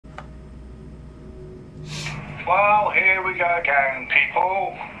Well, here we go again,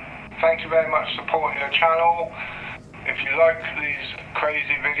 people. Thank you very much for supporting the channel. If you like these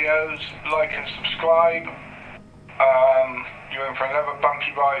crazy videos, like and subscribe. You're in for another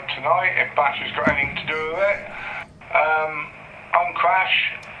bumpy ride tonight, if Bash has got anything to do with it. I'm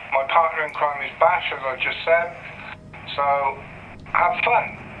Crash. My partner in crime is Bash, as I just said. So, have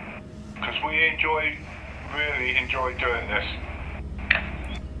fun. Because we really enjoy doing this.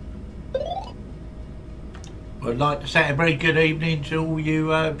 I'd like to say a very good evening to all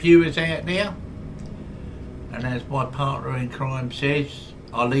you viewers out there. And as my partner in crime says,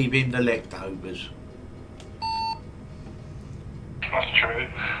 I'll leave in the leftovers. That's true.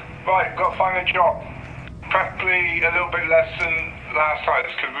 Right, got to find a job. Preferably a little bit less than last night,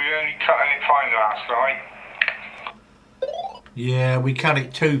 because we only cut it fine last night. Yeah, we cut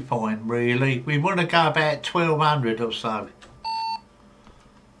it too fine, really. We want to go about 1200 or so.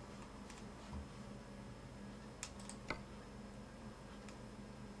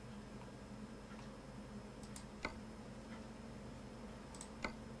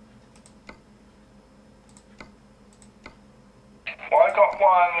 Well, I got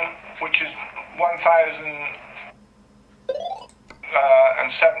one which is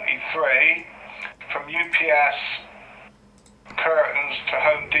 1,073 from UPS curtains to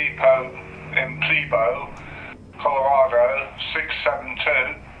Home Depot in Pueblo, Colorado,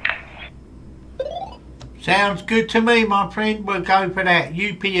 672. Sounds good to me, my friend. We'll go for that.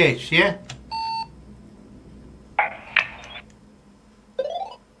 UPS, yeah?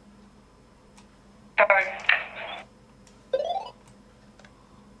 Okay.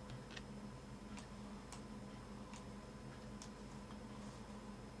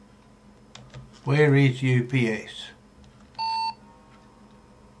 Where is UPS?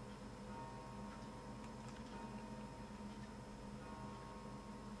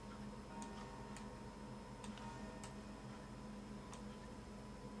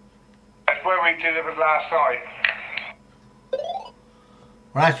 That's where we delivered last night.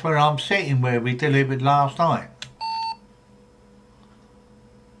 That's where I'm sitting, where we delivered last night.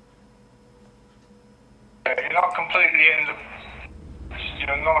 You're not completely in the...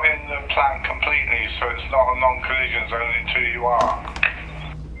 You're not in the plant completely, so it's not a non-collision zone until you are.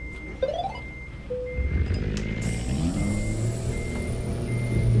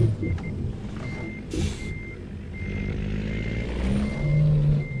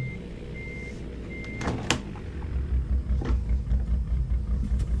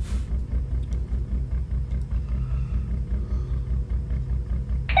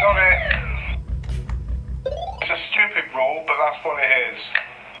 Got it. It's a stupid rule, but that's what it is.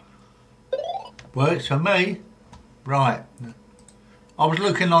 Works for me. Right. I was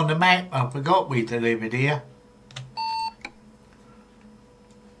looking on the map. I forgot we delivered here.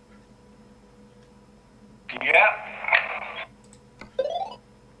 Yeah.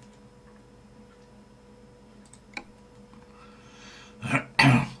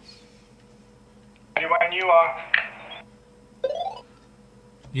 When you are.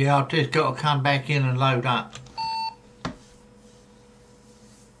 Yeah, I've just got to come back in and load up.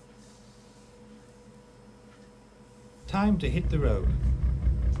 Time to hit the road.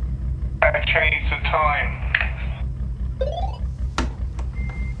 Better change the time.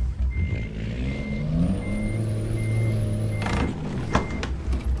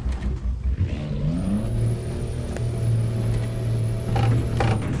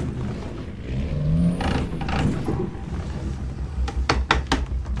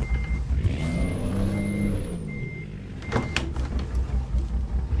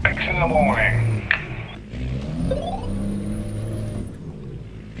 Six in the morning.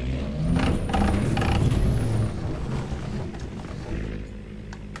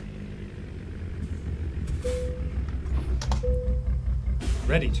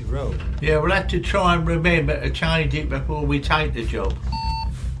 Ready to roll. Yeah, we'll have to try and remember to change it before we take the job.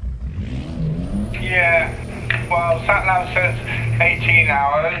 Yeah, well, SatNav says 18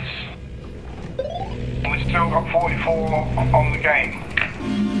 hours. And we've still got 44 on the game.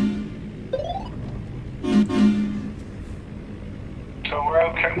 So we're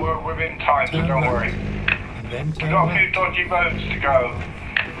okay, we're within time, so don't worry. Then We've turn got a left. few dodgy roads to go.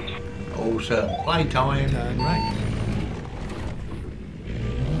 Also, playtime. Turn right.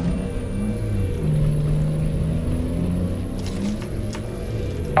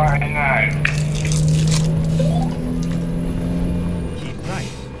 I know. Keep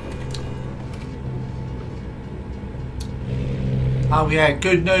right. Oh yeah,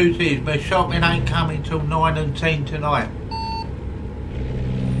 good news is my shopping ain't coming till 9 and 10 tonight.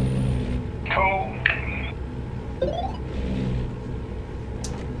 Cool.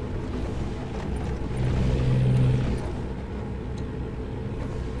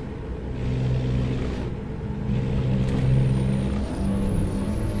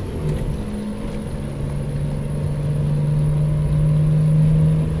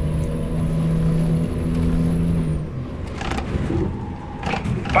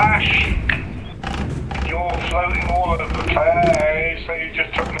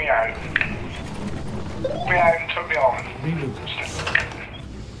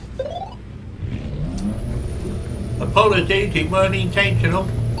 Apologies, it weren't intentional.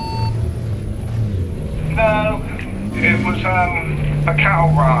 No, it was a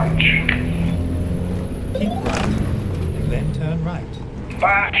cattle ranch. Keep right, and then turn right.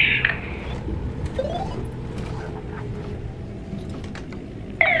 Bash.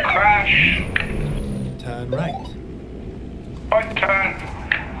 Crash. Turn right. Right turn.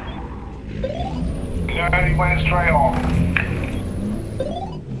 You only went straight on.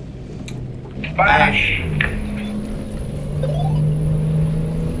 Bash.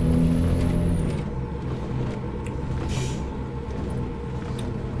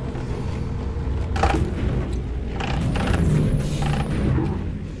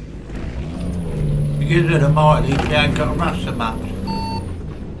 Because of the mileage, you ain't got to rush so much.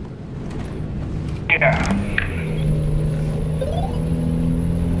 Yeah.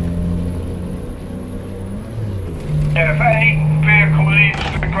 Yeah, if any vehicle leaves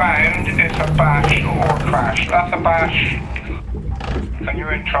the ground, it's a bash or a crash. That's a bash, and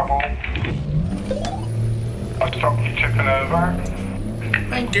you're in trouble. I'll stop you tipping over.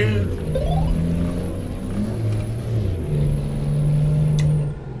 Thank you.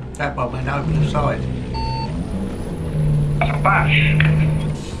 That one went over the side. That's a bash.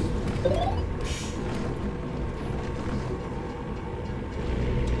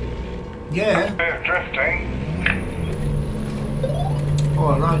 Yeah. A bit of drifting. Oh, I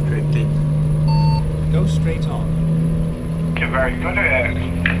like drifting. Go straight on. You're very good at it.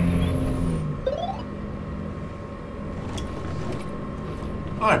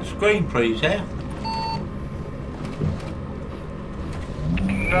 I had screen freeze there.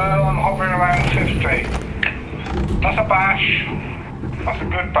 No, I'm hovering around 50. That's a bash. That's a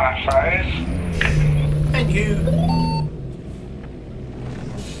good bash, that is. Thank you.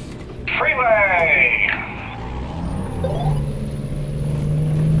 Freeway!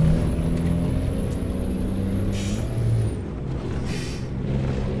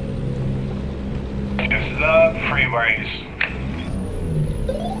 I just love freeways.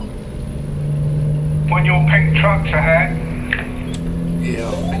 When your pink truck's ahead, Yeah,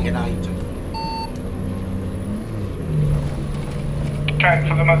 I'm thinking 80. check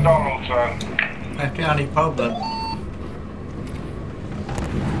for the McDonald's zone. That's the only problem.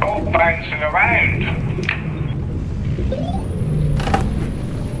 All bouncing around.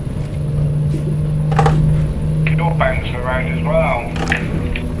 You're bouncing around as well.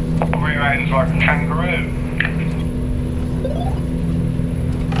 Rear end's like a kangaroo.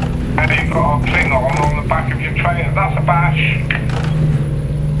 And you've got a Klingon on the back of your trailer. That's a bash.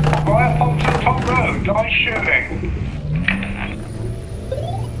 Right up onto the top road. Nice shooting.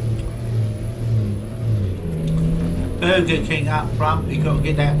 Burger King up front, you got to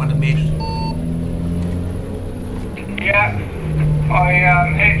get that one a miss. Yeah.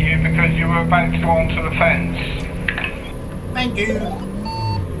 I hit you because you were about to go onto the fence. Thank you.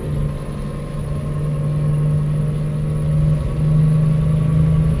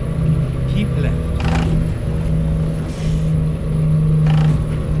 Keep left.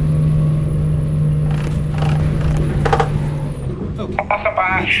 Okay. That's a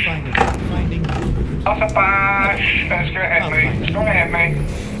bash. Finding. That's a bash. It's gonna hit me. It's gonna hit me.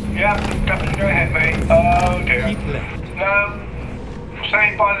 Yeah, definitely gonna hit me. Oh dear. Keep left. No.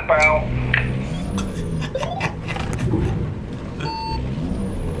 Saved by the bell.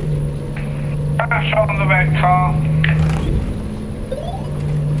 Crash on the red car.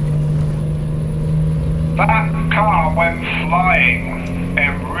 That car went flying.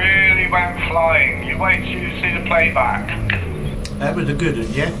 It really went flying. You wait till you see the playback. That was a good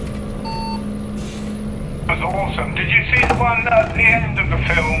one, yeah? It was awesome. Did you see the one at the end of the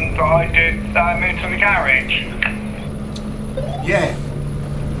film that I did into the garage? Yeah.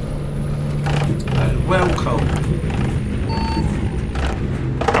 That was well cool.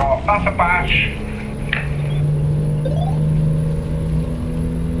 Oh, that's a bash.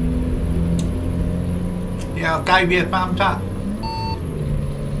 Yeah, I gave you a thumbs up.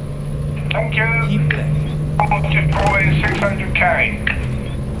 Thank you. Keep left. I just brought in 600k.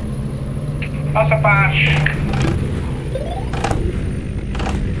 That's a bash.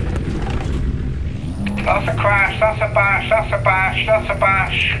 That's a crash, that's a bash, that's a bash, that's a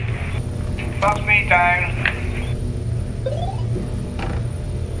bash. That's me down.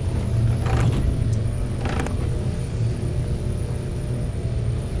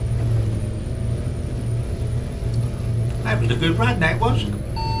 That was a good run, that was.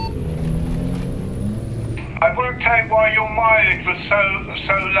 I worked out why your mileage was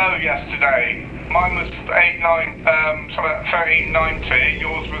so low yesterday. Mine was 1390.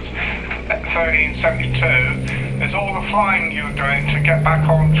 Yours was 1372. It's all the flying you were doing to get back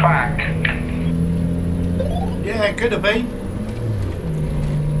on track. Yeah, it could have been.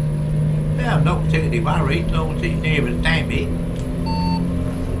 Yeah, I'm not particularly worried, as long as it's near as damn it.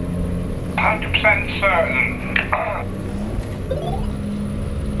 100% certain.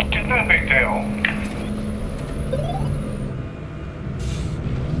 It's no big deal.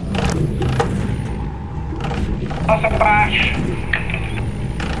 That's a bash.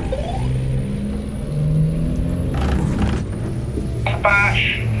 That's a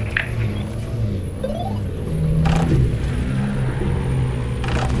bash.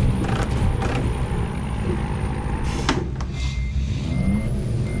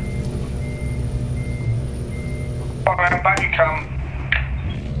 Alright, back you come.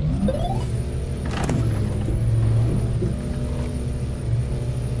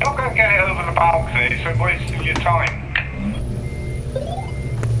 You're not going to get it over the balcony, so wasting your time.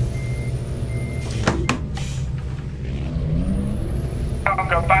 Can't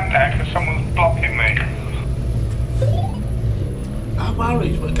go back there because someone's blocking me. No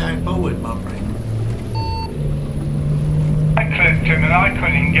worries, we're going forward, my friend. I clipped him and I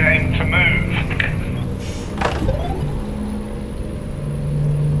couldn't even get him to move.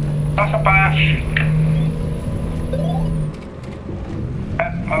 That's a bash.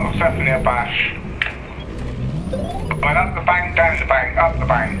 Yeah, that was definitely a bash. Went up the bank, down the bank, up the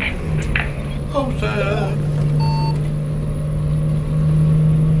bank. Oh, sir.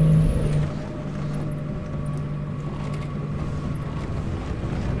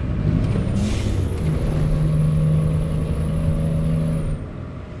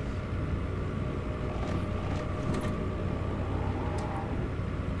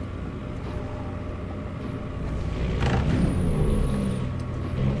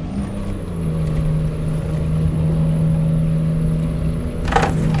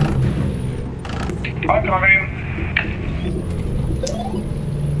 I got him.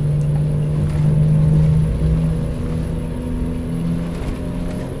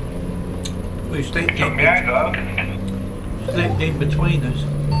 We slipped Took me out though. in between us.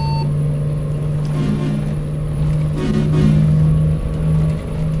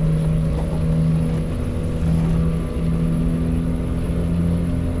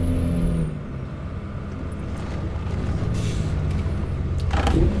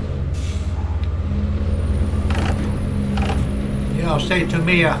 I said to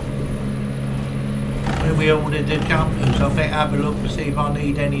Mia when we ordered the jumpers, I better have a look to see if I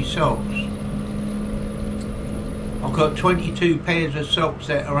need any socks. I've got 22 pairs of socks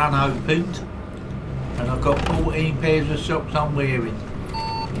that are unopened, and I've got 14 pairs of socks I'm wearing.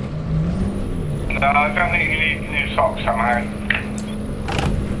 No, I don't think you need new socks somehow.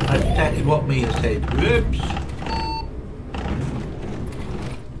 That's exactly what Mia said. Whoops.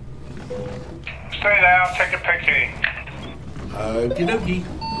 Stay there, I'll take a picture. Okie dokie.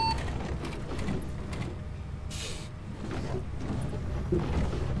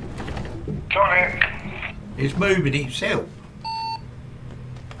 Got it. It's moving itself.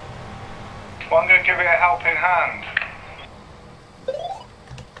 Well, I'm going to give it a helping hand.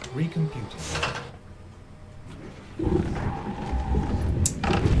 Recomputing.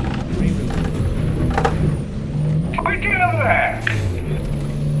 What are you doing over there?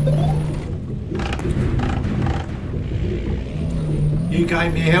 You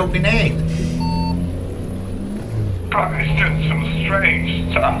gave me a helping hand. God, it's doing some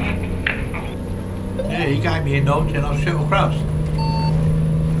strange stuff. Yeah, he gave me a nudge and I shot across.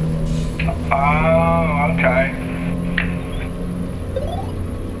 Oh, okay.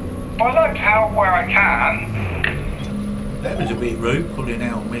 Well, I like to help where I can. That was a bit rude, pulling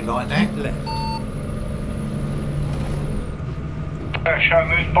out on me like that. Better show him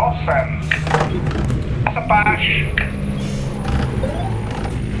who's boss then. That's a bash.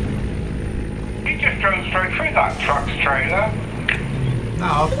 He just drove straight through that truck's trailer. No,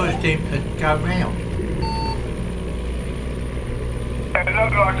 I pushed him to go round. It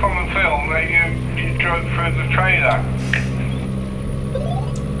looked like on the film that you drove through the trailer.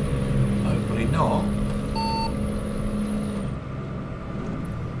 Hopefully not.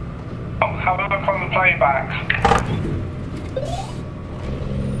 Oh, have a look on the playbacks.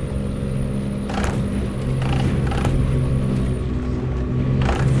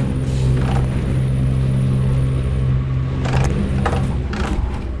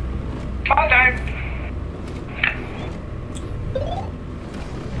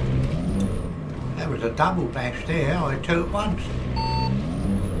 That was a double bash there, I had two at once.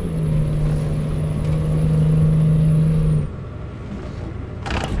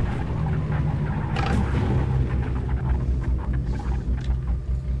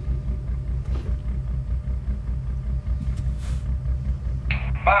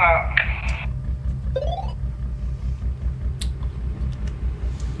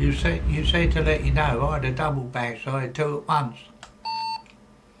 You said to let you know, I had a double bash, so I had two at once.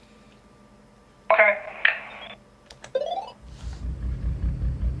 Okay.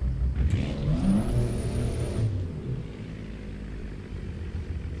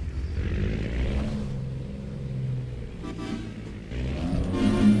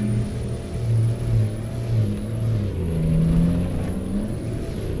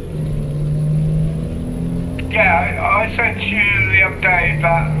 Yeah, I said to you the other day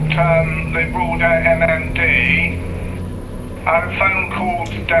that they ruled out MMD. I had a phone call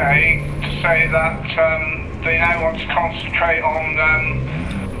today to say that they now want to concentrate on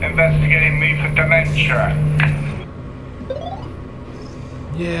investigating me for dementia.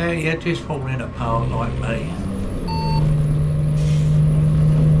 Yeah, you're just falling apart like me.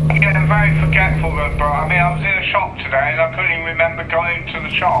 I'm getting very forgetful, but I mean, I was in a shop today and I couldn't even remember going to the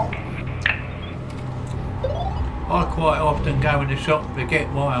shop. I quite often go in the shop and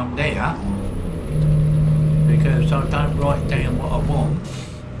forget why I'm there because I don't write down what I want.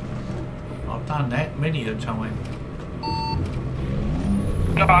 I've done that many a time.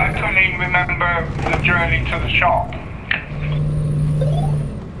 No, I couldn't even remember the journey to the shop.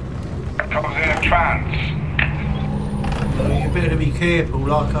 I was in a trance. Well, you better be careful,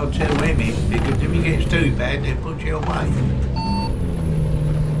 like I'll tell Emmy, because if it gets too bad, they'll put you away.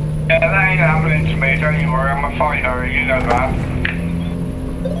 Yeah, that ain't happening to me, don't you worry, I'm a fighter, you know that.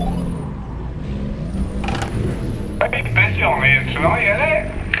 Very busy on here tonight, isn't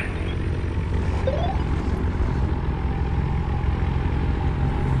it?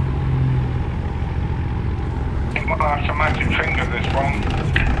 You might have to magic finger this one.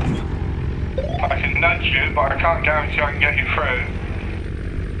 I can nudge you, but I can't guarantee I can get you through.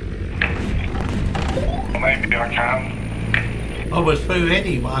 Or maybe I can. I was through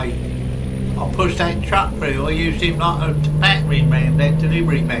anyway. I pushed that truck through. I used him like a battering ram, that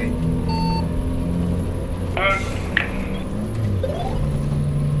delivery man.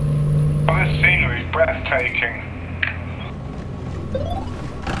 Well, this scenery is breathtaking.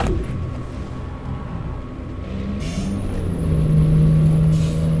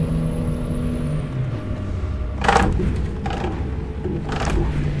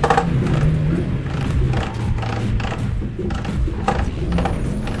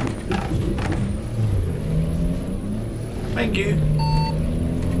 Thank you.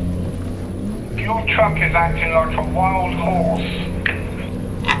 Your truck is acting like a wild horse.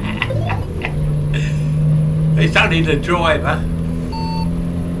 It's only the driver.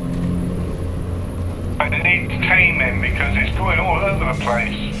 I need to tame him because it's going all over the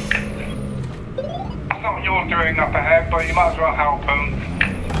place. That's not what you're doing up ahead, but you might as well help him.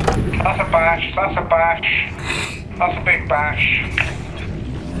 That's a bash, that's a bash, that's a big bash.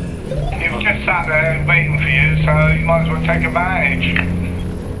 He was just sat there waiting for you, so you might as well take advantage.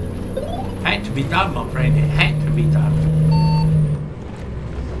 Had to be done, my friend. It had to be done.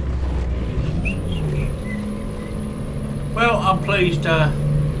 Well, I'm pleased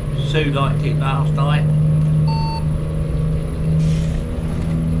Sue liked it last night.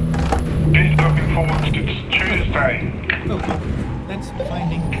 He's looking forward to Tuesday. Okay, that's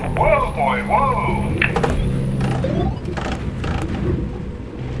finding. Whoa, boy, whoa!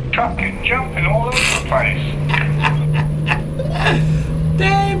 Trucking, jumping all over the place.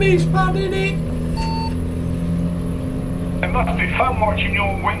 Damn, he's fun, isn't it? It must be fun watching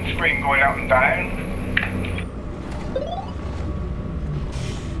your windscreen going up and down.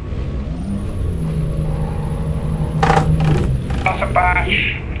 That's a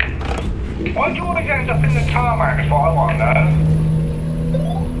bash. Why do you always end up in the tarmac, is what I want to know?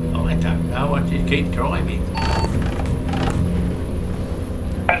 Oh, I don't know. I just keep driving.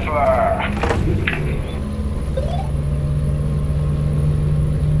 Tesla.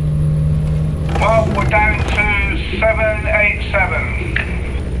 Well, we're down to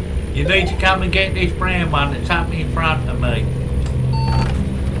 787. You need to come and get this brown one that's up in front of me.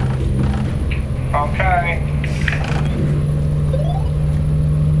 Okay.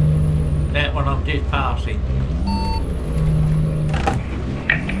 That one I'm just passing.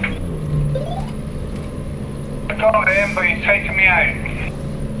 I got him, but he's taking me out.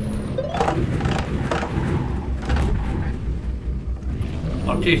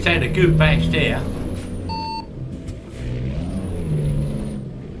 I've just had a good bash there.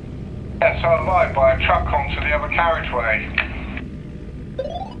 Yeah, so am I, by a truck onto the other carriageway.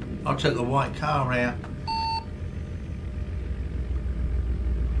 I took the white car out.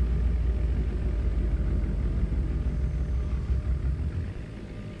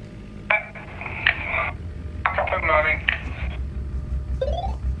 Back up and running.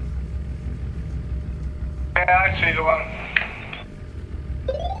 Yeah, I see the one.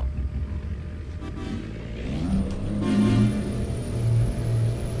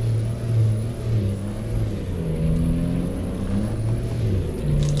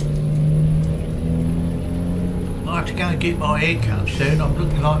 have to go and get my hair cut soon. I'm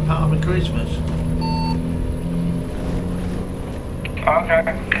looking like part of Christmas.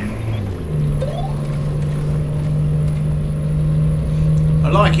 Okay. I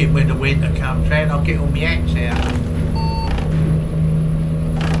like it when the winter comes round. I'll get all my hats out.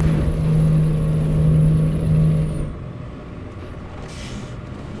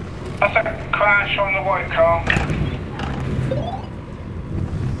 That's a crash on the white car.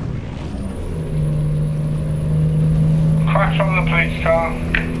 Crash on the police car.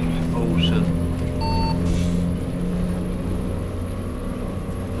 Awesome.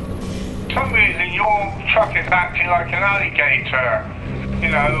 For some reason your truck is acting like an alligator. You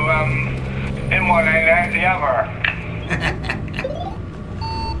know, in one end out the other.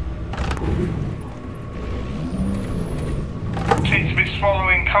 Seems to be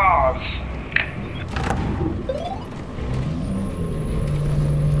swallowing cars.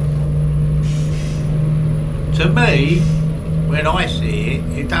 To me, when I see it,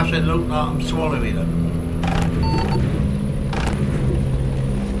 it doesn't look like I'm swallowing them.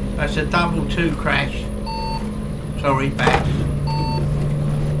 That's a double 2 crash. Sorry, Bass.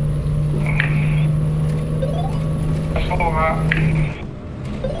 I saw that.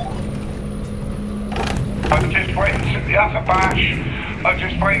 I was just waiting to see the other bash. I was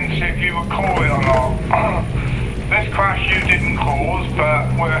just waiting to see if you were calling or not. This crash you didn't cause,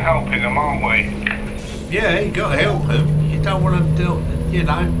 but we're helping them, aren't we? Yeah, you got to help them. You don't want them to, you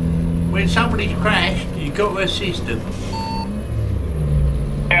know, when somebody's crashed, you got to assist them.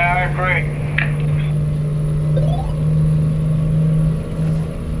 Yeah, I agree.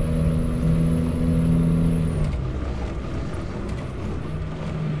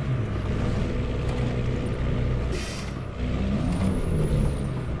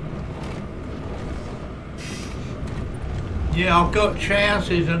 Yeah, I've got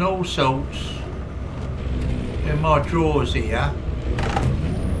trousers and all sorts in my drawers here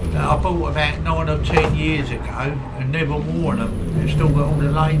that I bought about 9 or 10 years ago and never worn them. They've still got all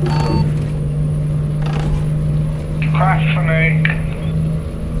the labels on. Crash for me.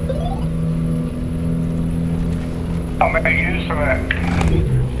 I'll make use of it.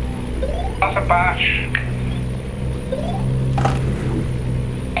 That's a bash.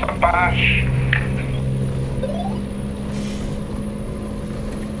 That's a bash.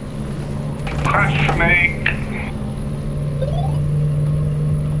 Crash for me.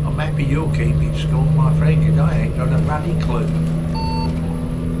 I'm happy you're keeping score, my friend, because I ain't got a bloody clue.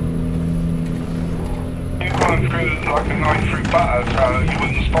 You're going through like a knife through butter, so you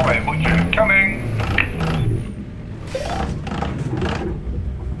wouldn't spot it, would you? Coming.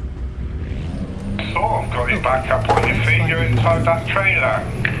 So I've got you back up on your feet. You're inside that trailer.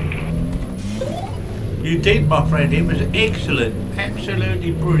 You did, my friend. It was excellent.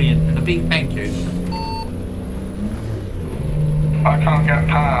 Absolutely brilliant. And a big thank you. I can't get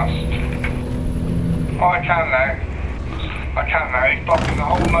past. Oh, I can now. I can now. He's blocking the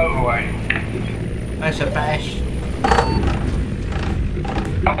whole motorway. That's a bash.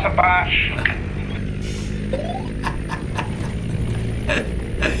 That's a bash.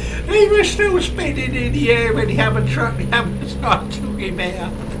 He was still spinning in the air when the other truck started talking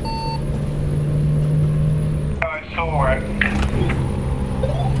about. I saw it.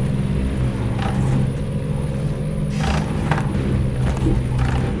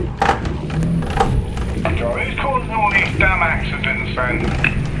 Who's causing all these damn accidents then?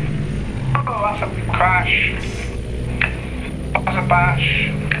 Oh, that's a crash. That's a bash.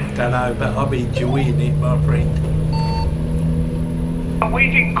 Don't know, but I'm enjoying it, my friend. But we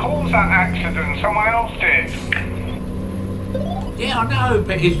didn't cause that accident, someone else did. Yeah, I know,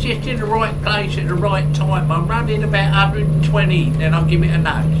 but it's just in the right place at the right time. I'm running about 120, then I'll give it a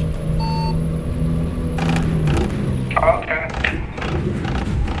nudge. Okay.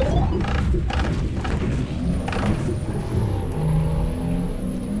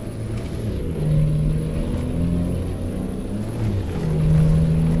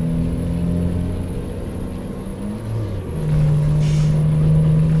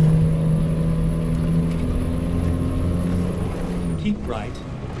 Keep right,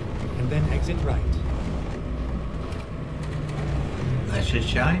 and then exit right. That's a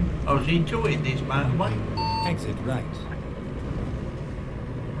shame. I was enjoying this motorway. Exit right.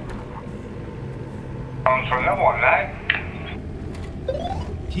 On to another one now.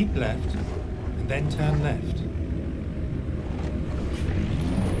 Keep left, and then turn left.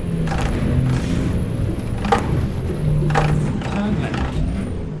 Turn left.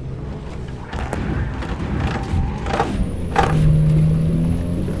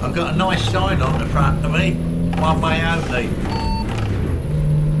 I've got a nice sign on the front of me. One way only.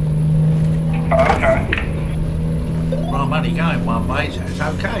 Okay. only going one way, so it's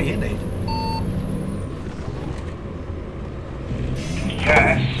okay, isn't it?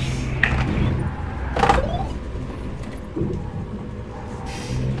 Yes.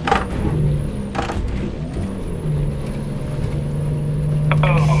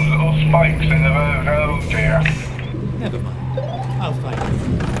 Oh, little spikes in the road, oh dear. Never mind. I'll find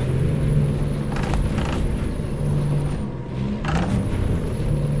you.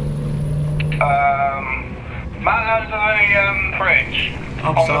 Man under the bridge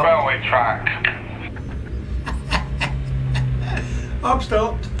I'm on sorry. the railway track. I'm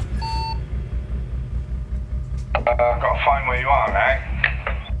stopped. Gotta find where you are now.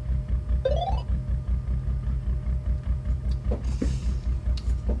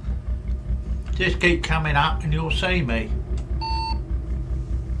 Just keep coming up and you'll see me.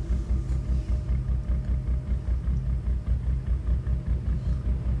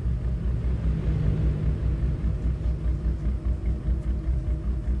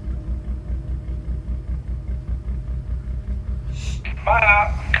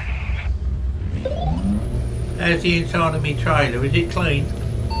 Hiya. How's the inside of me trailer? Is it clean?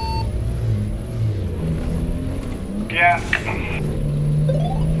 Yeah.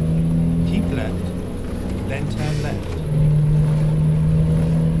 Keep left, then turn left.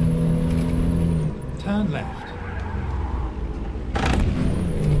 Turn left.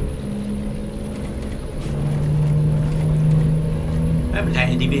 Haven't had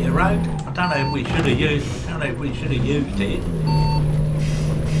any bit of road. I don't know if we should have used it.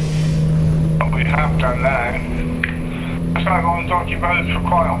 What we have done now. So I've on dodgy roads for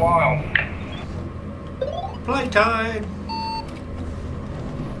quite a while. Playtime.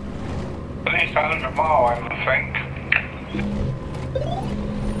 At least 100 mile, I think.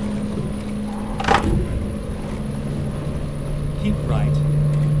 Keep right,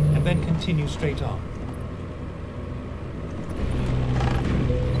 and then continue straight on.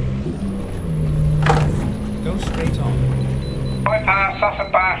 Go straight on. Bypass, that's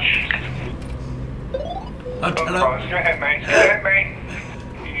a bash. I Oh, don't it's know. going to hit me. It's going to hit me.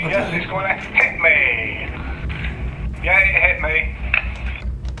 Yes, it's going to hit me. Yeah, it hit me.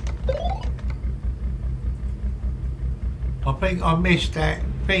 I think I missed that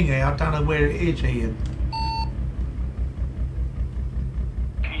thingy. I don't know where it is, Ian.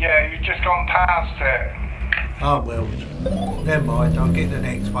 Yeah, you've just gone past it. Oh well, never mind. I'll get the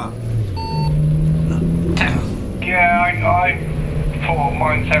next one. Yeah, I thought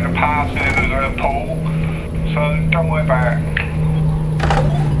mine said a pass and it was a pull. So don't worry about it.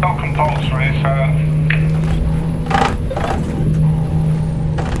 Not compulsory, so...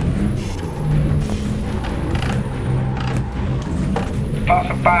 That's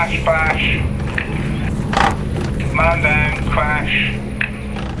a bash. Man down, crash.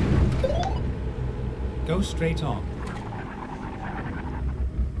 Go straight on.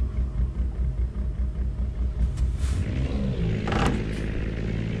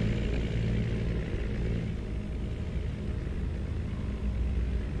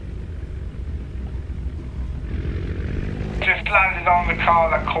 Just landed on the car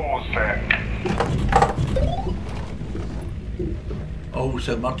that caused it.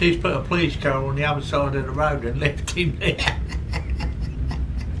 Awesome. I just put a police car on the other side of the road and left him there.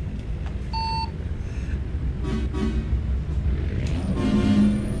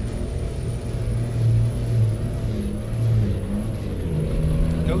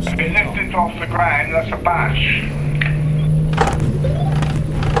 Go If it straight lifted on. off the ground, that's a bash.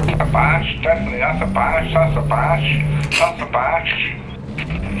 A bash, definitely, that's a bash, that's a bash, that's a bash.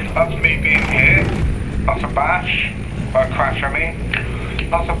 That's me being hit. That's a bash. Or a crash, I mean.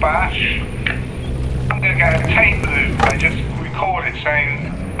 That's a bash. I'm gonna get a tape loop and just record it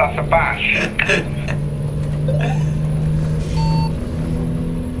saying that's a bash.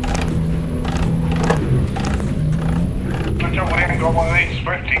 Good job we ain't got one of these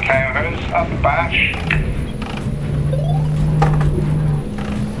Swifty counters. That's a bash.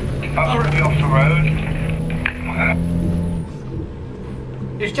 That's really off the road.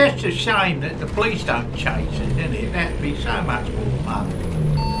 It's just a shame that the police don't chase us, isn't it? That'd be so much more fun.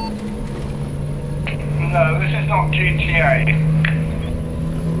 No, this is not GTA.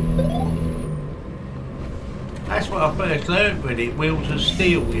 That's what I first learned with it. Wheels of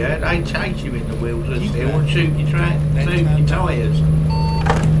steel, yeah? They chase you in the wheels of Keep steel going. and shoot your Then shoot turn your down. tyres.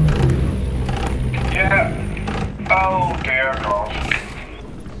 Yeah. Oh dear God.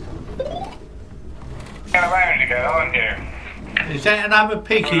 Get around again, aren't you? Is that another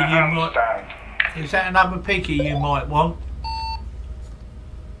picky you On a might? handstand. Is that another picky you might want?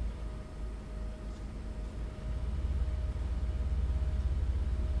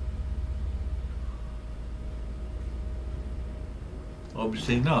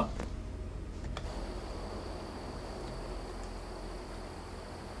 Obviously not.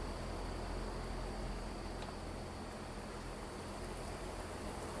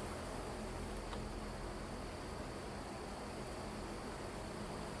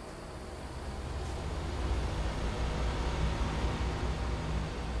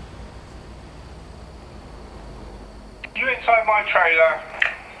 You inside my trailer?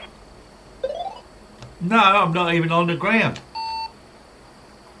 No, I'm not even on the ground.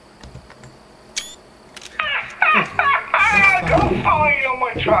 I got a fine on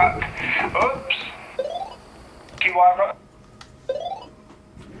my truck. Oops. See why I got... It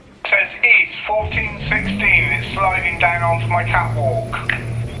says east 1416. It's sliding down onto my catwalk.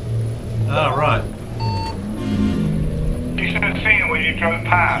 Oh, right. You should have seen it when you drove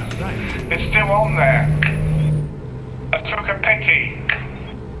past. Right. It's still on there. I took a picky.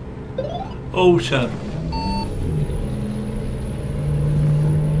 Awesome.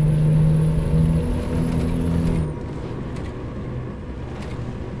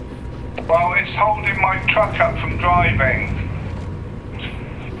 Well, it's holding my truck up from driving.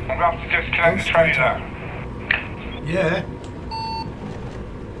 I'm going to have to disconnect the trailer. Yeah.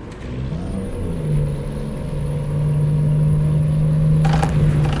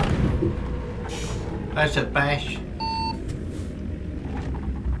 That's a bash.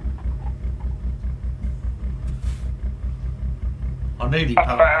 I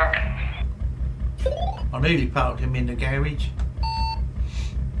nearly parked him in the garage.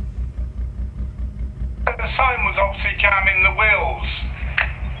 The sign was obviously jamming the wheels.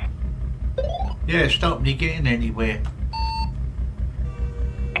 Yeah, stopping you getting anywhere.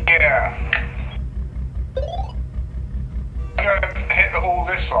 Yeah. I'm going to hit all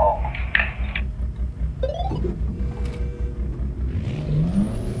this lot.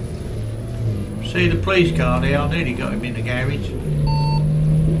 See the police car there? I nearly got him in the garage.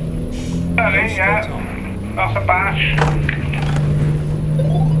 Early, yeah. That's a bash.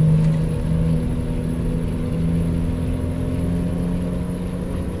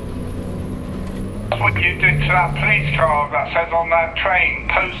 That's what you did to that police car that says on that train,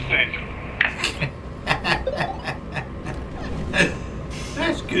 posted.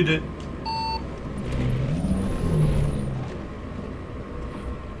 That's good.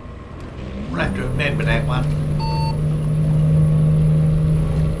 We'll have to remember that one.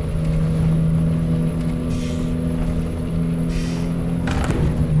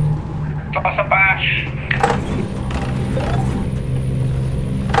 That's a bash.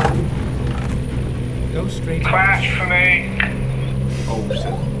 Go straight. Crash for me.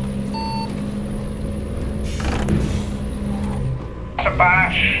 Awesome. That's a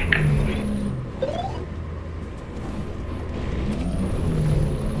bash.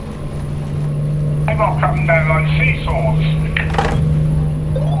 They rock up and down like seesaws.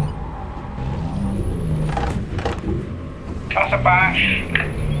 That's a bash.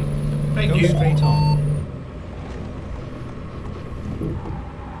 Thank Go you. straight on.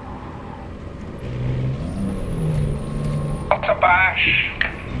 That's a bash.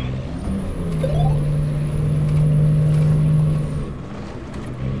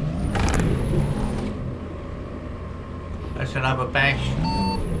 That's another bash.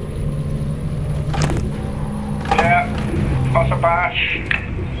 Yeah, that's a bash.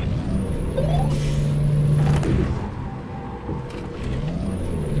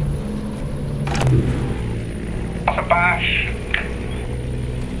 That's a bash.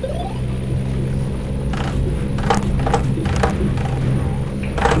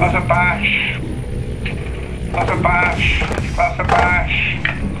 That's a bash. That's a bash. That's a bash.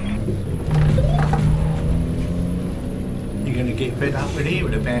 You're going to get fed up with here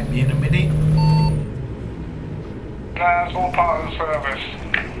about me in a minute. No, it's all part of the service.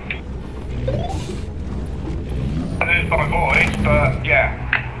 I lose my voice, but yeah.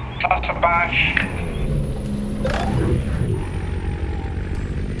 That's a bash.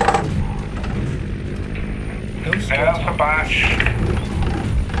 Go straight Yeah, that's a on. bash.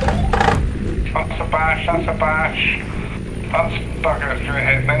 That's a bash, that's a bash. That's bugger's gonna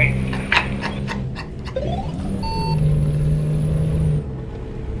hit me.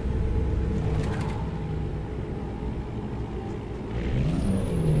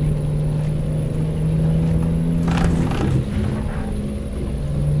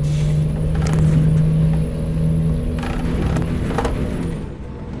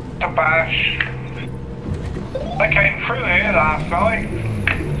 A bash. They came through here last night.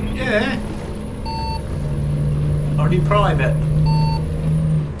 Yeah. Only private.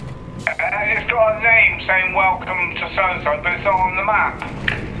 It's got a name saying welcome to so-and-so, but it's not on the map.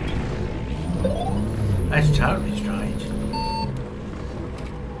 That's totally strange.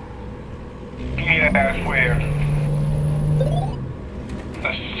 Yeah, it's weird.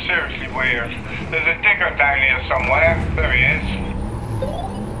 That's seriously weird. There's a digger down here somewhere. There he is.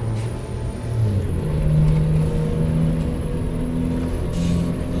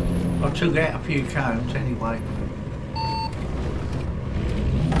 I took out a few cones anyway.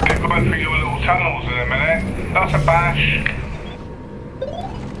 Get going through your little tunnels in a minute. That's a bash.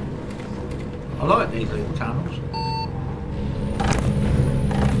 I like these little tunnels.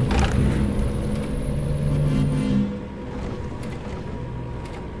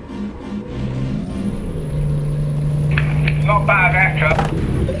 Not bad, Echo.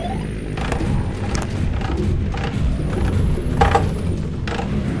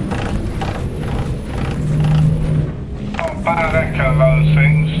 Not bad, Echo, those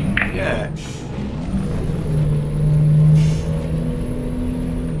things. Yeah.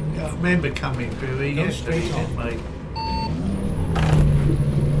 I remember coming through here yesterday, didn't we?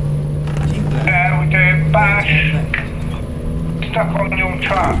 Keep left. Yeah, we did. Bash. Turn left. Stuck on your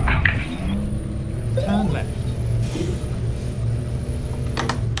truck. Turn left.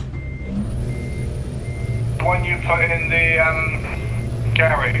 One you put in the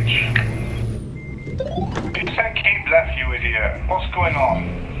garage. You said keep left, you idiot. What's going on?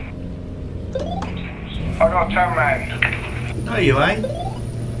 I got to turn round. No, you ain't.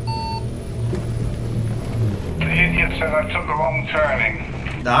 The idiot said I took the wrong turning.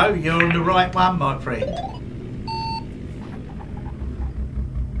 No, you're on the right one, my friend.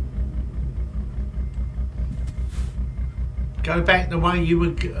 Go back the way you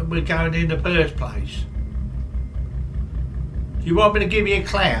were going in the first place. Do you want me to give you a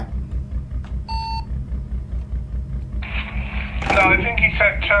clap? No, I think he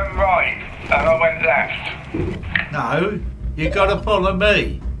said turn right, and I went left. No, you got to follow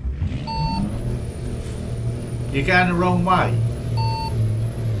me. You're going the wrong way.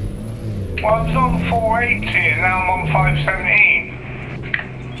 Well, I was on 480 and now I'm on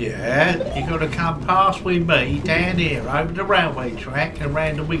 517. Yeah, you got to come past with me down here over the railway track and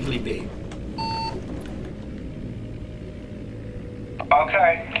round the wiggly bit.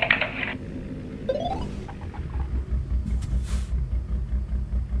 Okay.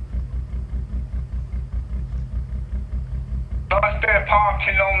 Nice bit of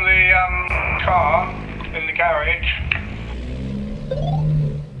parking on the car in the garage.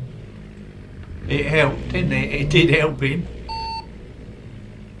 It helped, didn't it? It did help him.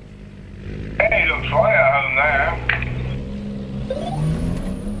 Yeah, he looks right at home there.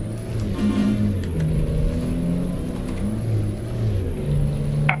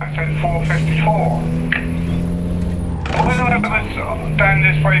 That's at 454. When I was down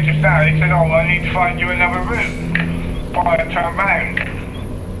this way just now, he said, oh, I need to find you another route. Why I turned round.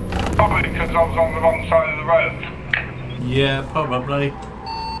 Probably because I was on the wrong side of the road. Yeah, probably.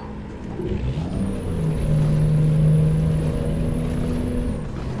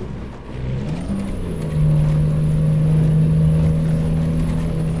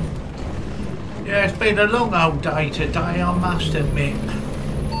 Yeah, it's been a long old day today, I must admit.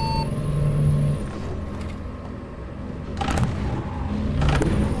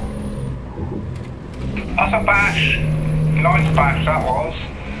 That's a bash. Nice bash that was.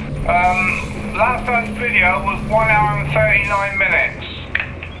 Last night's video was 1 hour and 39 minutes.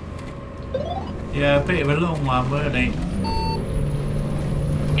 Yeah, a bit of a long one, weren't it?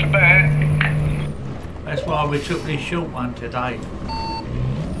 It's a bit. That's why we took this short one today.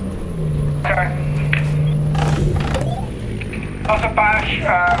 Okay. That's a bash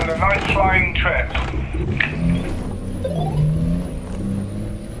and a nice flying trip.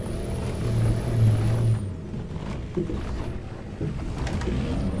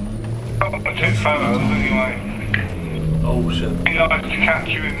 Got the two photos anyway. Awesome. Be nice to catch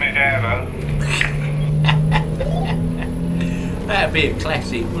you in mid-air though. That'd be a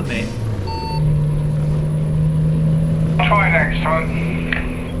classic, wouldn't it? Try next time.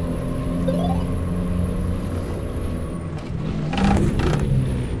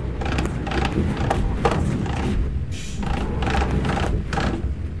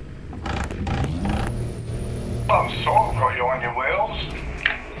 Well, I've sort of got you on your wheels.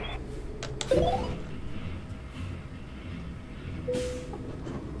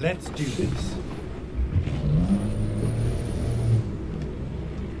 Let's do this.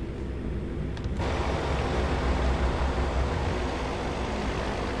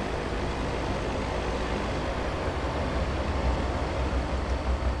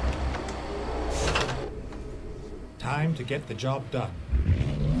 Time to get the job done.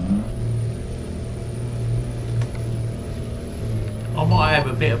 I might have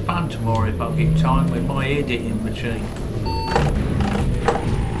a bit of fun tomorrow if I get time with my editing machine.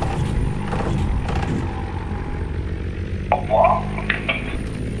 What?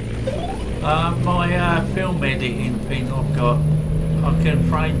 My film editing thing I've got, I can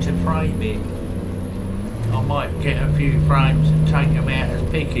frame to frame it. I might get a few frames and take them out as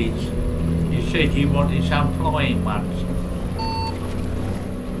pickies. You said you wanted some flying ones.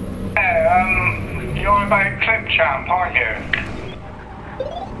 Yeah, you're about Clip Champ, aren't you?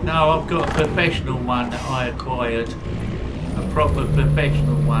 No, I've got a professional one that I acquired. A proper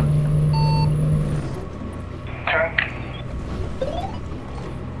professional one. Okay.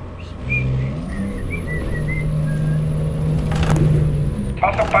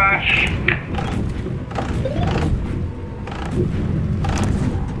 That's a bash.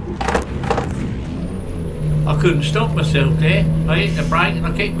 I couldn't stop myself there. I hit the brake and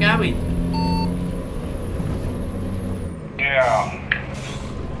I kept going. Yeah.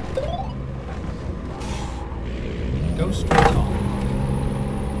 Go straight on.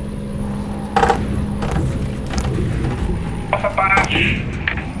 That's a bash.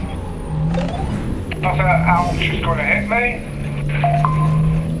 That's a ouch, it's going to hit me.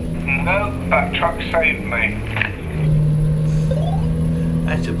 No, that truck saved me.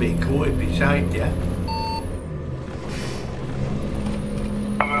 That's a bit cool if it saved you.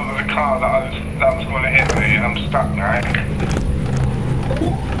 There was a car that was going to hit me and I'm stuck now.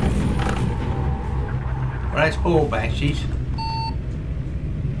 Well, that's 4 bashes.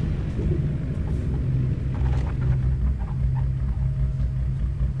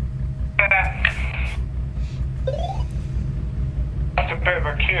 That's a bit of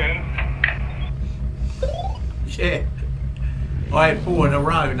a queue. Yeah. I had 4 in a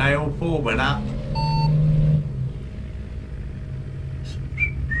row and they all 4 went up.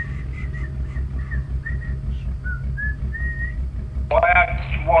 I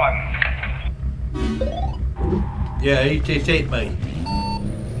had 1. Yeah, he just hit me.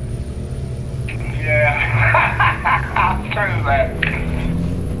 Yeah. True that.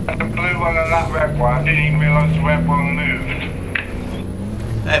 The blue one and that red one. I didn't even realise the red one moved.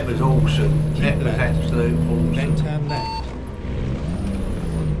 That was awesome. That was absolute Then awesome. turn left.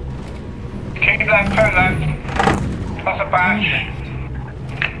 Keep left, turn left. That's a bash.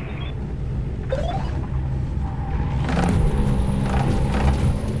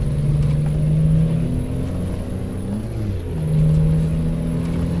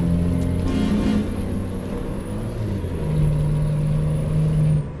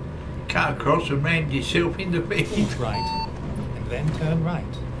 Cut across and rammed yourself in the Keep field. right. And then turn right.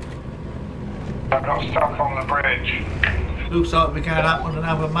 I got stuck on the bridge. Looks like we're going up on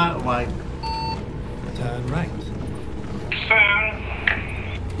another motorway. Turn right. Soon.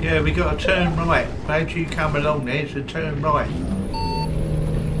 Yeah, we got to turn right. As you come along there, it's a turn right.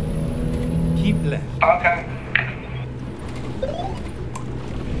 Keep left. Okay.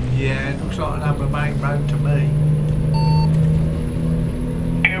 Yeah, it looks like another main road to me.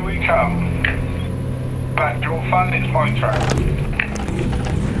 Here we come. Back your fun, it's my turn.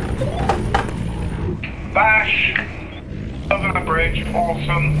 Bash. Over the bridge,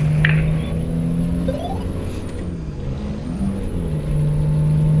 awesome.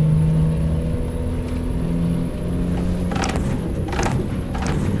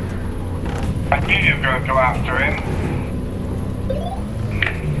 I knew you were going to go after him.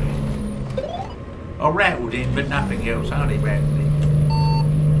 I rattled him, but nothing else. I only rattled him.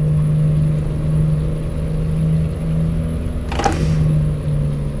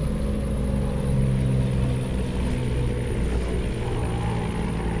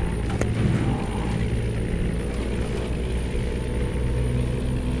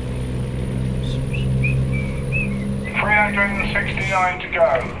 $369 to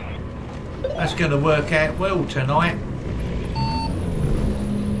go. That's going to work out well tonight.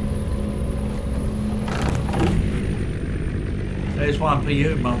 There's one for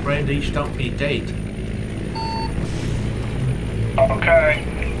you, my friend. He stopped me dead. Okay,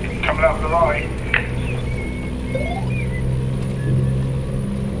 coming up the right.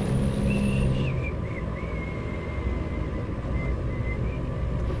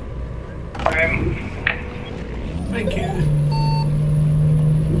 Thank you.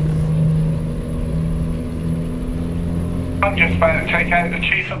 I'm just about to take out the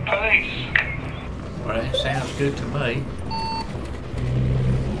chief of police. Well, that sounds good to me.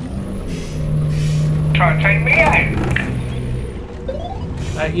 Trying to take me out.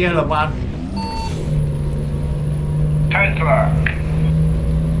 That yellow one. Tesla.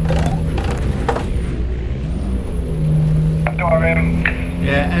 I got him.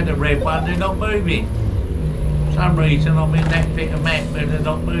 Yeah, and the red one, they're not moving. For some reason I'm in that bit of map where they're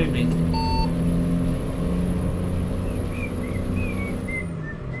not moving.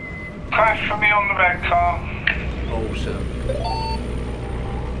 Crash for me on the red car. Awesome.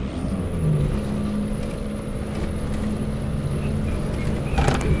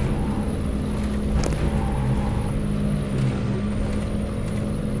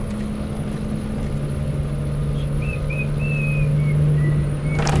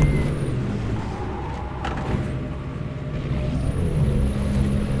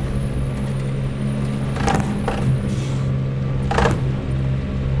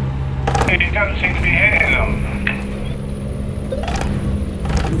 You don't seem to be hitting them.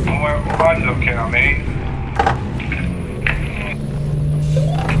 Where I'm looking, I mean.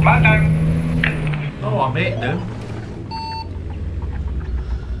 Man down. Oh, I'm hitting them.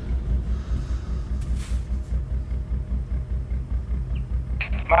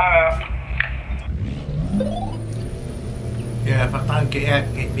 Man up. Yeah, if I don't get out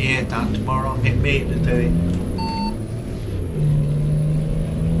and get my hair done tomorrow, I'll get me to do it.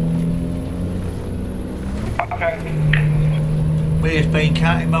 Okay. We've been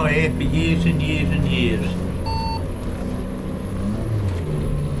cutting my hair for years and years and years.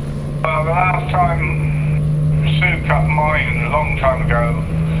 Well, the last time Sue cut mine a long time ago,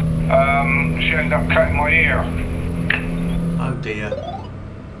 she ended up cutting my ear. Oh dear.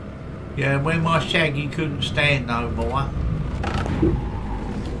 Yeah, when my Shaggy couldn't stand no more,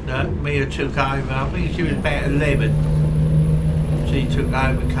 Mia took over. I think she was about 11. She took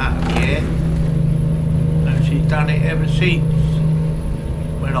over cutting my hair. And she's done it ever since.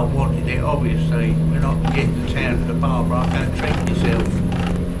 When I wanted it, obviously. When I can get to town to the barber, I go treat myself.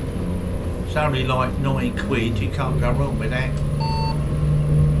 It's only like £9, you can't go wrong with that.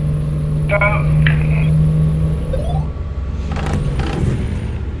 No.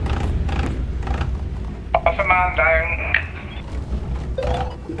 That's a man down.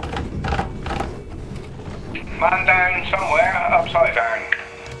 Man down somewhere, upside down.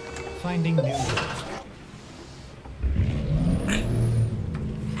 Finding new words.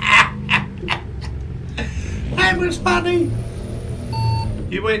 That was funny.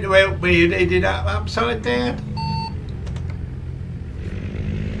 You went to help me and ended up upside down.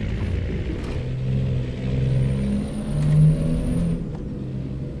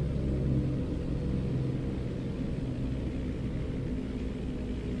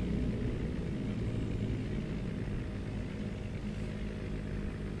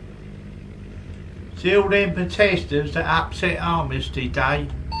 See all them protesters that upset Armistice Day?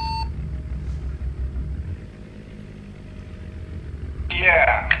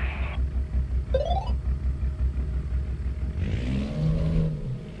 Yeah.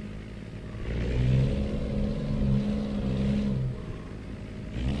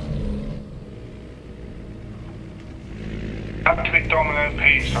 Had to be domino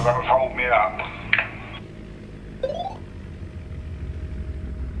piece, so that would hold me up.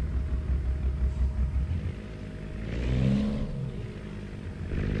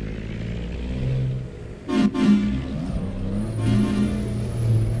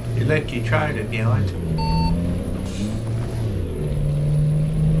 You left your trailer behind.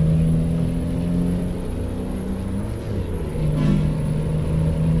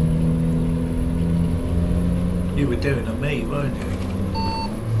 You were doing to me, weren't you?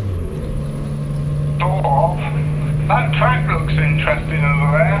 Sort of. That track looks interesting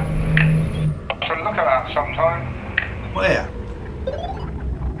over there. So look at that sometime. Where?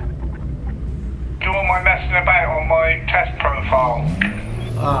 Do all my messing about on my test profile.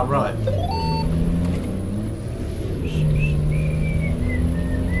 Ah, right.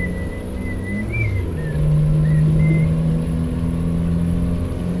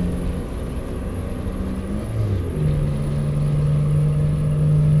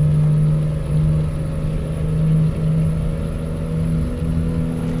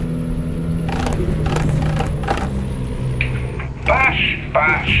 Bash,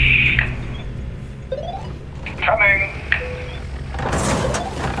 bash. Coming.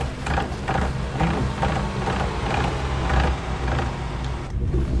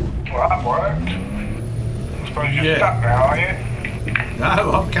 Well, that worked. I suppose you're stuck now, are you?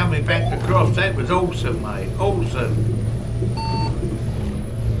 No, I'm coming back across. That was awesome, mate. Awesome.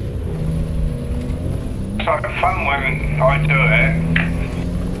 It's like fun when I do it.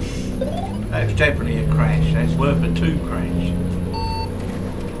 That's definitely a crash. That's worth a 2 crash.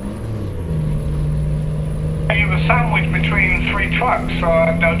 You were sandwiched between 3 trucks, so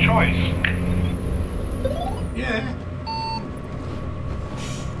I had no choice. Yeah.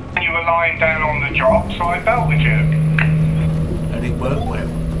 And you were lying down on the job, so I belted you. And it worked well.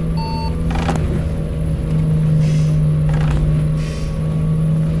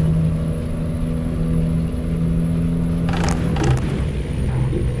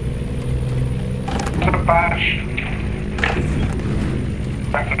 Bash.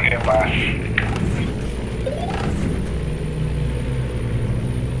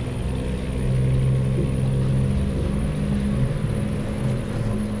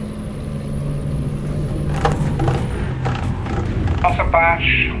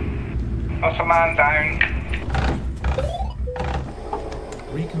 bash. That's a man down.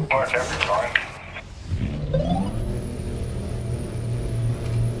 Work every time.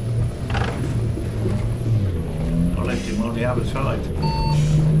 I left him on the other side.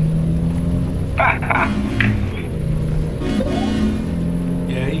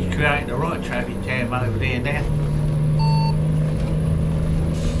 Yeah, he's creating the right traffic jam over there now.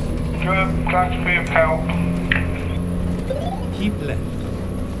 Good, glad to be of help. Keep left.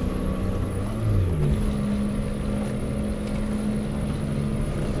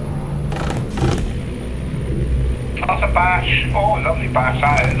 That's a bash. Oh, lovely bash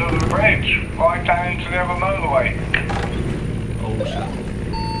that is over the bridge. Right down to the other motorway. Awesome.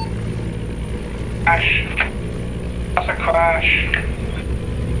 Crash. That's a crash.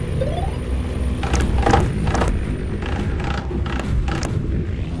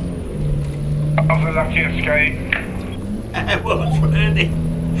 That was a lucky escape. It was really.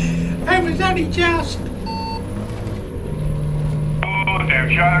 It was only just. Oh dear,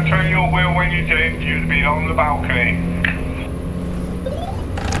 if you had to turn your wheel when you did, you'd be on the balcony.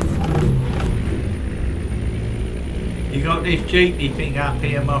 You got this jeepney thing up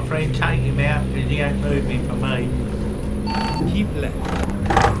here, my friend. Take him out because he ain't moving for me. Keep left.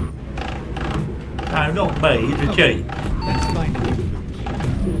 No, not me, the jeep. That's fine.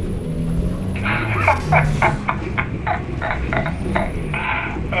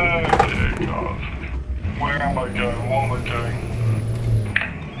 Oh dear God. Where am I going? What am I doing?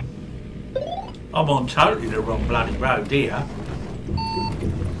 I'm on totally the wrong bloody road here.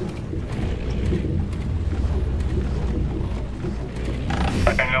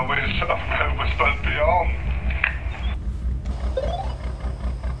 I know we're supposed to be on.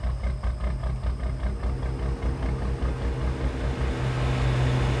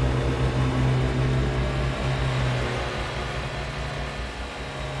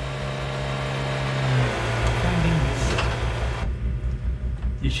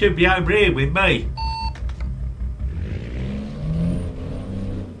 You should be over here with me.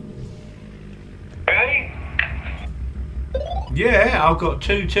 Really? Yeah, I've got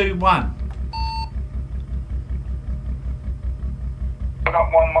 221. I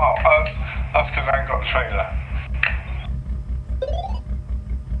got 1 mile. That's because I ain't got a trailer.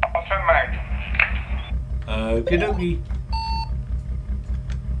 I'll turn Meg. Good okey.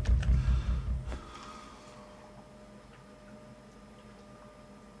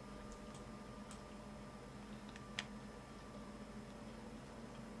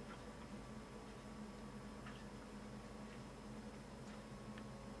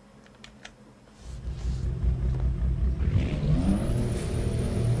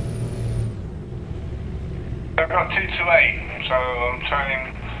 I've got 228, so I'm turning.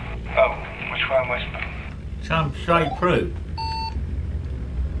 Oh, which way am I supposed? Come straight through.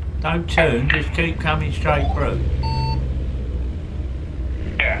 Don't turn, just keep coming straight through.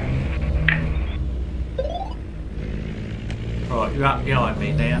 Yeah. Right, you're up behind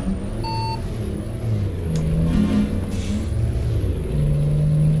me now.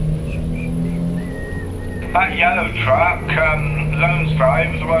 That yellow truck, Lone's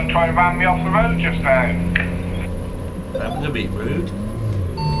Drive, was the one trying to ram me off the road just now. That was a bit rude.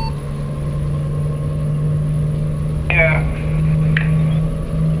 Yeah.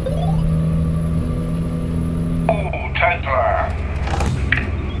 Oh, Tesla.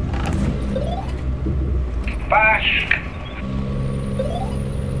 Bash.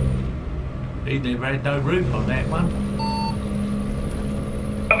 He never had no roof on that one.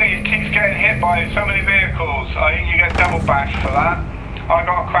 Look, it keeps getting hit by so many vehicles. I think you get double bash for that. I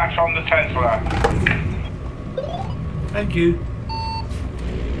got a crash on the Tesla. Thank you.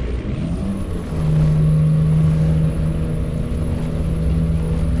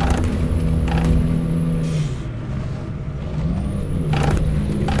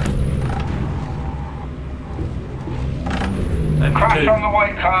 Crash on the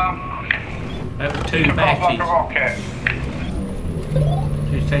white car. That was 2 Took off like a bashes. rocket.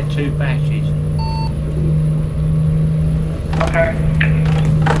 Just had 2 bashes. Okay.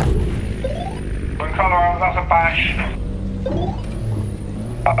 In Colorado, that's a bash.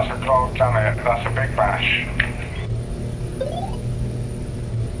 That's a god damn it. That's a big bash.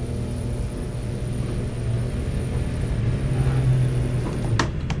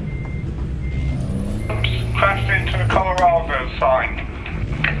 Oops, crashed into the Colorado sign.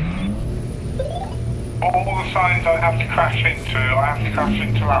 All the signs I have to crash into, I have to crash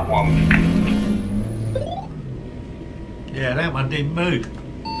into that one. Yeah, that one didn't move.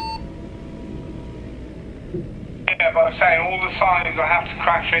 Yeah, but I'm saying all the signs I have to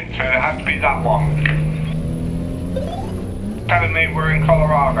crash into, it has to be that one. telling me we're in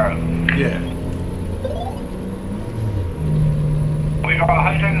Colorado. Yeah. We've got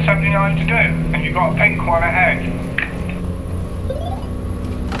 179 to do, and you've got a pink one ahead.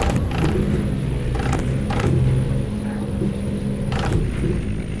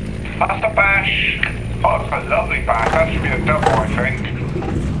 That's a bash. Oh, it's a lovely bash. That should be a double, I think.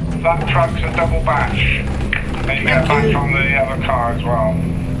 That truck's a double bash. And you get back from the other car as well.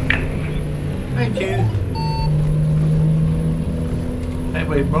 Thank you. They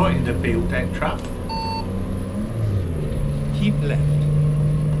were right to build that truck. Keep left.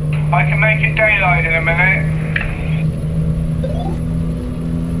 I can make it daylight in a minute.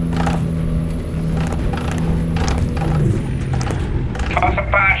 That's a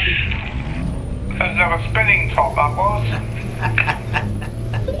bash. There's a spinning top, that was.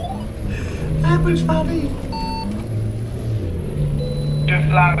 That was funny. Just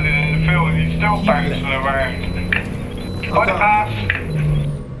landed in the field and he's still bouncing around. Bypass.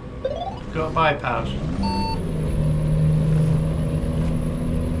 Got a bypass.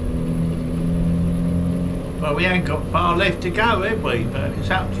 Well, we ain't got far left to go, have we? But it's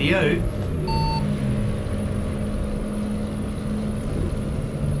up to you.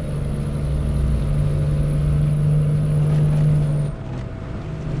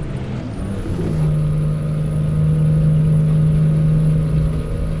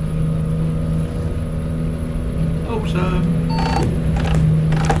 Awesome.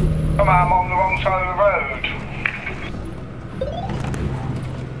 Come on, I'm on the wrong side of the road.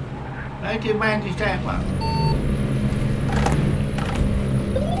 How did you manage that one?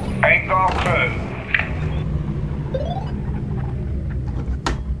 Ain't got a clue.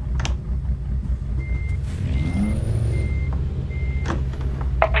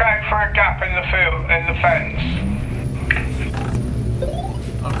 Okay, for a gap in the field, in the fence.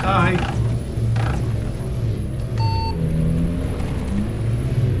 Okay.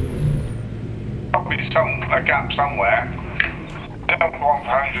 Probably a gap somewhere. Don't want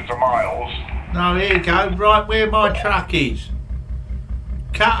hundreds of miles. No, here you go, right where my truck is.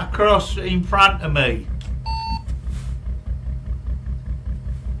 Cut across in front of me.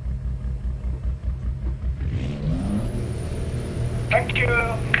 Thank you.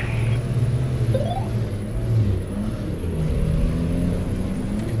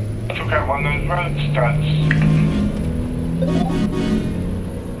 I took out one of those road studs.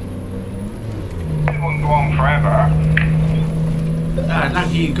 It wouldn't go on forever. No,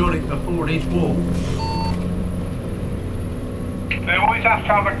 lucky you got it before this wall. They always have to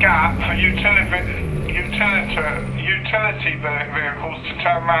have a gap for utility vehicles to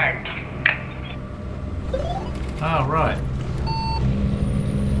turn round. Oh, right.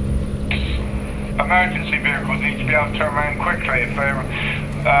 Emergency vehicles need to be able to turn around quickly if they're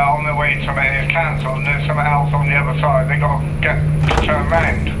on their way to something is cancelled and there's something else on the other side. They got to get to turn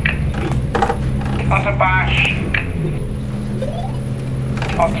round. That's a bash.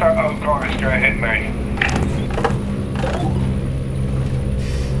 Oh god, it's going to hit me.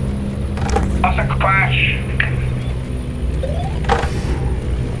 That's a crash.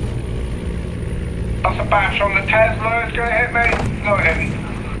 That's a bash on the Tesla, it's going to hit me. No, it didn't.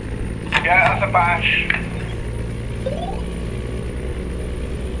 Yeah, that's a bash.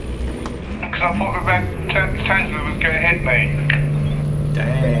 Because I thought the red Tesla was going to hit me.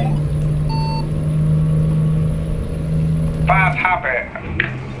 Dang. Bad habit.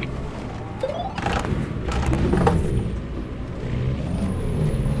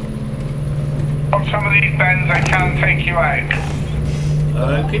 On some of these bends, they can take you out.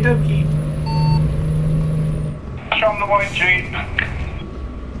 Okie dokie. Show them the white Jeep.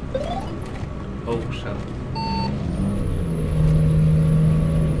 Awesome.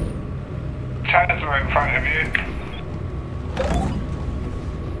 Tesla in front of you.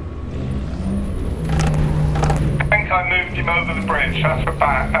 I think I moved him over the bridge. That's a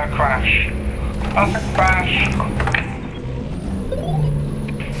crash. That's a crash.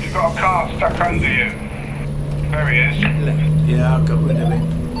 You've got a car stuck under you. There he is. Left. Yeah, I got rid of it.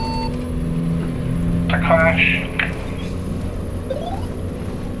 It's a crash.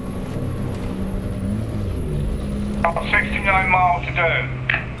 Got 69 miles to do.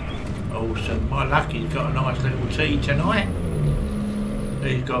 Awesome. My lucky's got a nice little tea tonight.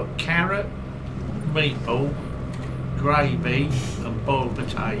 He's got carrot, meatball, gravy and boiled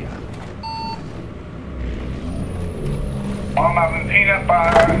potato. I'm having peanut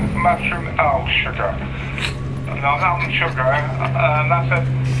butter, mushroom, sugar. No, I'm having sugar. That's a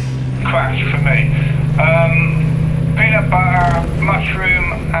crash for me. Peanut butter,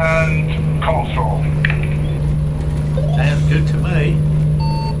 mushroom and coleslaw. Sounds good to me.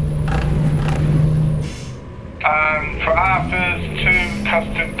 For afters, 2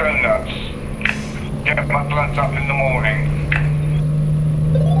 custard donuts. Get my bloods up in the morning.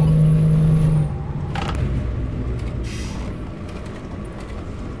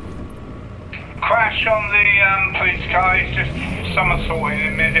 Crash on the police car, he's just somersaulting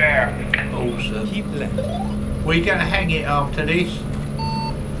in mid-air. Awesome. Keep left. We're going to hang it after this.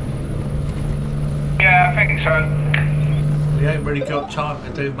 Yeah, I think so. We ain't really got time to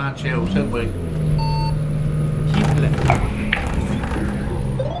do much else, have we? Keep left.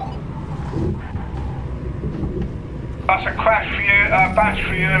 That's a crash for you, a bash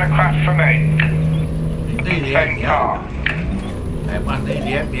for you and a crash for me. It nearly had me over. That one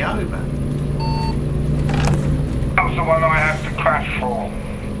nearly had me over. That was the one I had to crash for.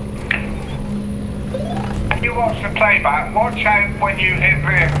 When you watch the playback, watch out when you hit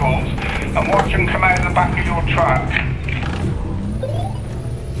vehicles and watch them come out of the back of your truck.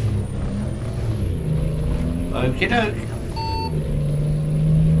 Okie doke.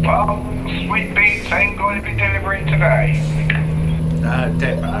 Well, Sweet Beats ain't going to be delivering today. No,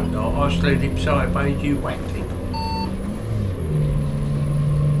 definitely not. I slid him sideways, you whacked him.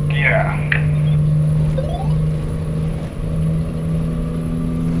 Yeah.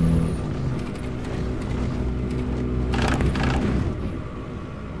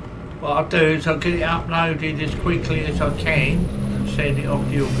 What I'll do is I'll get it uploaded as quickly as I can and send it off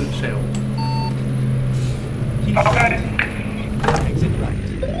to your good self. Okay. Exit right.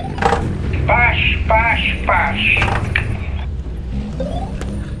 Bash, bash, bash.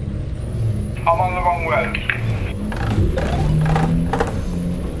 I'm on the wrong road.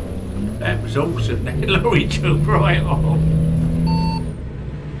 That was awesome. That lorry took right off.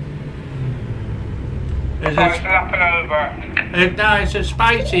 There's Oh, it's up and over. no, it's a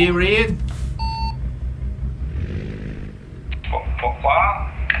space here, Ian.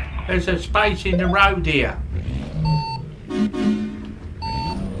 What? There's a space in the road here.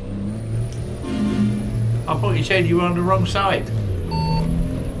 I thought you said you were on the wrong side.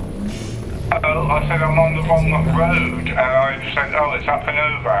 Oh, I said I'm on the wrong road, and I said, oh, it's up and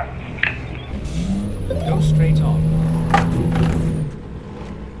over. Go straight on.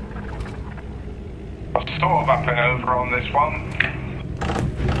 Sort of up and over on this one.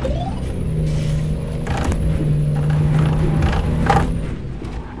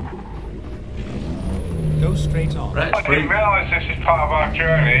 Go straight on. That's I didn't realise this is part of our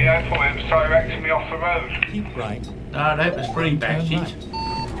journey. I thought it was directing me off the road. Keep right. No, that was free Turn bashes. right.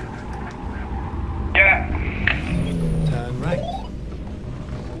 Yeah. Turn right.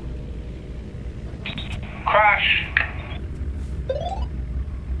 Crash.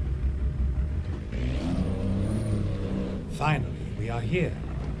 Finally, we are here.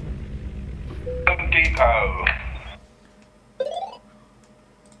 Home Depot.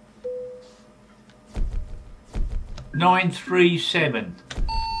 Nine 937.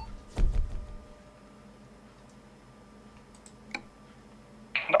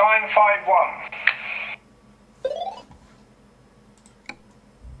 Nine 5-1.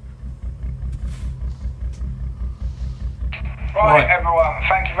 Right, everyone,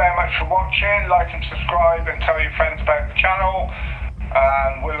 thank you very much for watching. Like and subscribe and tell your friends about the channel.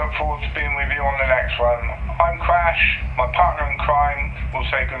 And we'll look forward to being with you on the next one. I'm Crash, my partner in crime. We'll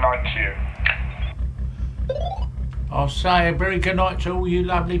say goodnight to you. I'll say a very good night to all you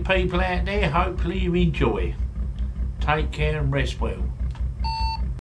lovely people out there. Hopefully you enjoy. Take care and rest well.